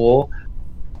console war?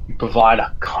 You provide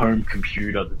a home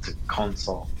computer that's a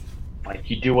console. Like,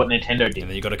 you do what Nintendo did. And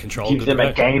then you got a controller. You give them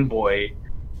a Game Boy.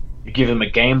 You give them a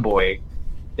Game Boy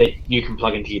that you can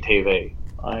plug into your TV.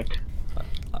 Like,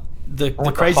 the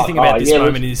crazy thing about this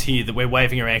moment is here that we're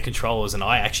waving around controllers, and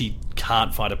I actually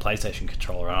can't find a PlayStation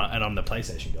controller, and I'm the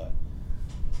PlayStation guy.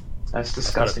 That's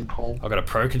disgusting, Paul. I've got a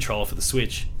Pro controller for the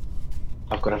Switch.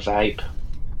 I've got a vape.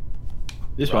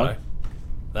 This Righto. one.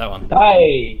 That one.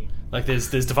 Hey! Like there's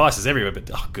devices everywhere,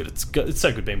 but good. It's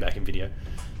so good being back in video.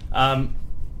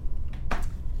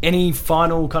 Any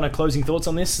final kind of closing thoughts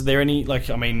on this? Are there any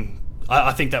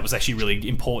I think that was actually a really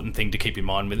important thing to keep in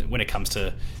mind when it comes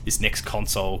to this next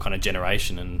console kind of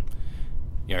generation, and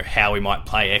how we might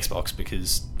play Xbox,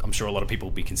 because I'm sure a lot of people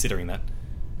will be considering that.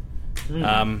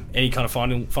 Any kind of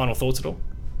final thoughts at all?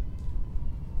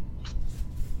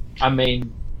 I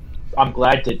mean, I'm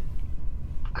glad that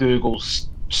Google's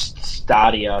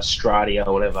Stadia,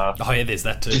 or whatever. Oh yeah, there's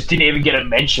that too. Just didn't even get a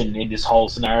mention in this whole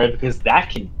scenario, because that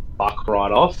can fuck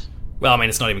right off. Well, I mean,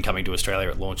 it's not even coming to Australia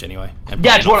at launch anyway. Yeah,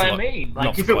 that's what I mean.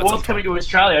 Like, if it was coming to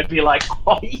Australia, I'd be like,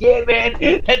 oh yeah, man,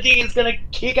 that thing is gonna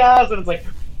kick ass. And it's like,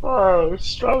 oh,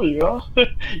 Australia, your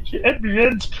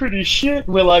NBN's pretty shit.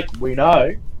 And we're like, we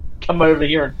know. Come over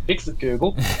here and fix it,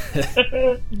 Google.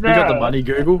 You got the money,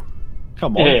 Google.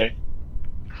 Come on. Yeah.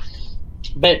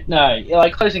 But no,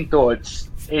 like, closing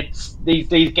thoughts. It's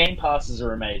these Game Passes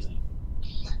are amazing.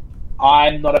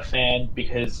 I'm not a fan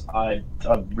because I'm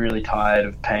really tired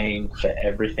of paying for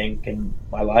everything in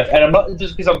my life, and I'm not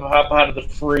just because I'm part of the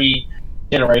free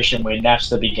generation where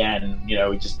Napster began. We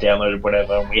just downloaded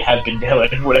whatever, and we have been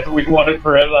downloading whatever we wanted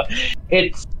forever.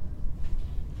 It's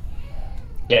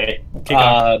it's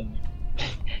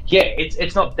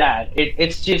not bad.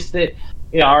 It's just that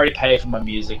I already pay for my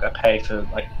music. I pay for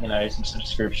some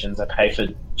subscriptions. I pay for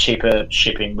cheaper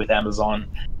shipping with Amazon.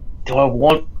 Do I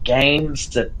want games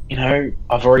that,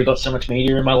 I've already got so much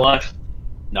media in my life?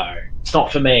 No, it's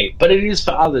not for me. But it is for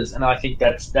others, and I think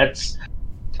that's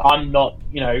I'm not,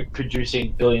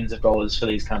 producing billions of dollars for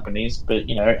these companies, but,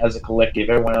 as a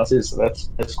collective, everyone else is, so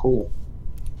that's cool.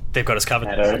 They've got us covered.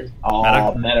 Matto.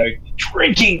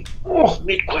 Drinking! Oh,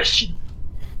 mid-question.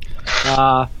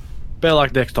 Better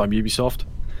luck next time, Ubisoft.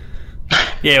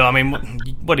 Yeah, well, I mean,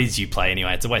 what is you play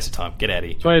anyway? It's a waste of time. Get out of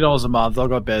here. $20 a month. I've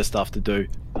got better stuff to do.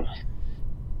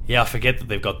 Yeah, I forget that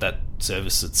they've got that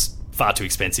service that's far too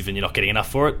expensive and you're not getting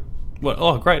enough for it. Well,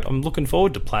 oh, great. I'm looking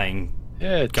forward to playing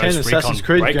 10 Assassin's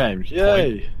Creed games.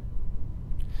 Yay.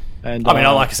 And,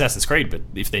 I like Assassin's Creed, but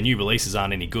if their new releases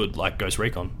aren't any good, like Ghost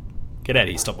Recon, get out of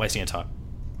here. Stop wasting your time.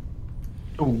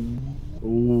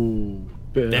 Ooh.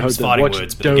 Them's fighting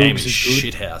words, but the game is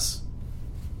shithouse.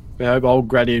 I hope old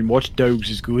Granny and Watch Dogs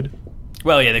is good.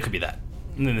 Well, yeah, there could be that.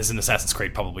 And then there's an Assassin's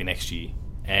Creed probably next year.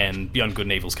 And Beyond Good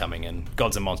and Evil's coming, and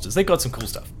Gods and Monsters. They've got some cool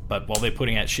stuff. But while they're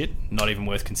putting out shit, not even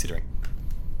worth considering.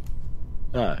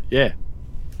 Yeah.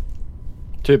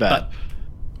 Too bad. But,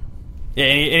 yeah,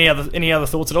 any other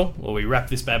thoughts at all? Or we wrap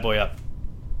this bad boy up?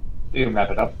 We can wrap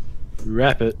it up.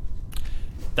 Wrap it.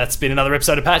 That's been another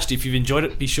episode of Patched. If you've enjoyed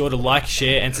it, be sure to like,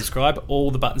 share, and subscribe.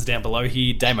 All the buttons down below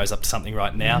here. Damo's up to something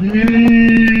right now.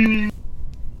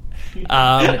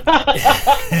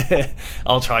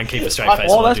 I'll try and keep a straight face.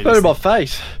 Oh, that's better in my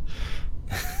face.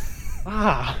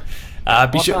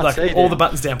 Be sure, all the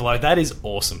buttons down below. That is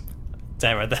awesome,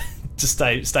 Damo. Just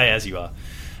stay as you are.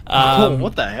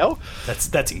 What the hell?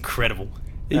 That's incredible.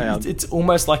 It's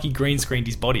almost like he green screened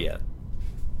his body out.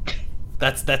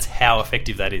 That's how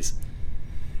effective that is.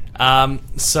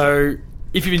 So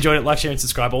if you've enjoyed it, like, share, and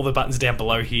subscribe. All the buttons down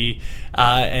below here.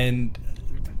 And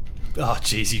oh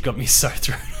jeez, you've got me so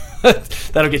through.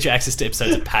 That'll get you access to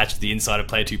episodes of Patch, The Insider,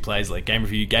 Player 2 Plays, like Game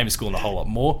Review, Gamer School, and a whole lot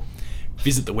more.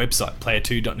 Visit the website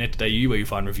player2.net.au, where you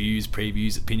find reviews,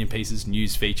 previews, opinion pieces,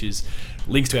 news features,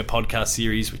 links to our podcast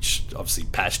series, which obviously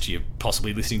Patched you're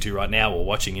possibly listening to right now or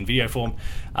watching in video form,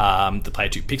 the Player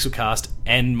 2 Pixelcast,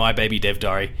 and My Baby Dev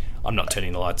Diary. I'm not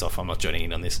turning the lights off. I'm not joining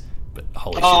in on this. But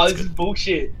holy shit. Oh, this is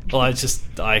bullshit. Well, I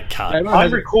can't.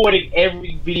 I'm recording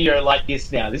every video like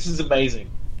this now. This is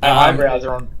amazing. My eyebrows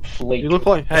are on fleek. You look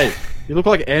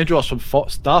like Andros from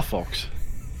Star Fox.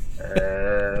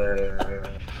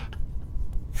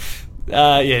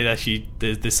 Yeah, actually,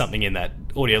 there's something in that.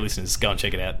 Audio listeners, go and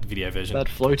check it out, the video version. That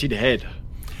floating head.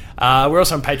 We're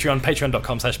also on Patreon,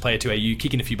 patreon.com/player2au.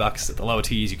 Kick in a few bucks. At the lower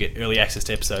tiers, you get early access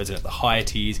to episodes, and at the higher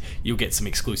tiers, you'll get some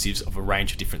exclusives of a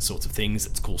range of different sorts of things.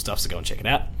 That's cool stuff, so go and check it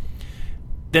out.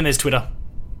 Then there's Twitter.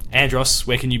 Andros,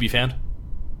 where can you be found?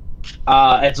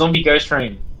 At Zombie Ghost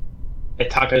Train. At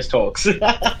Tacos Talks.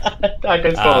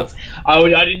 Tacos Talks.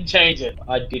 I didn't change it.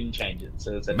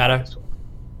 So it's at Matto. Tacos Talks.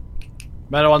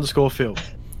 Matto_Phil.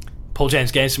 Paul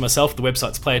James Games for myself. The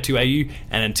website's Player2au.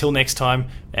 And until next time,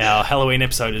 our Halloween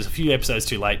episode is a few episodes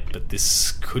too late, but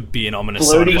this could be an ominous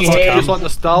sign of what's to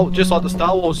come. Just like the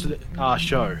Star Wars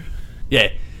show. Yeah.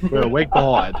 We're a week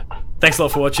behind. Thanks a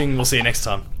lot for watching. We'll see you next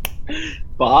time.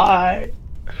 Bye.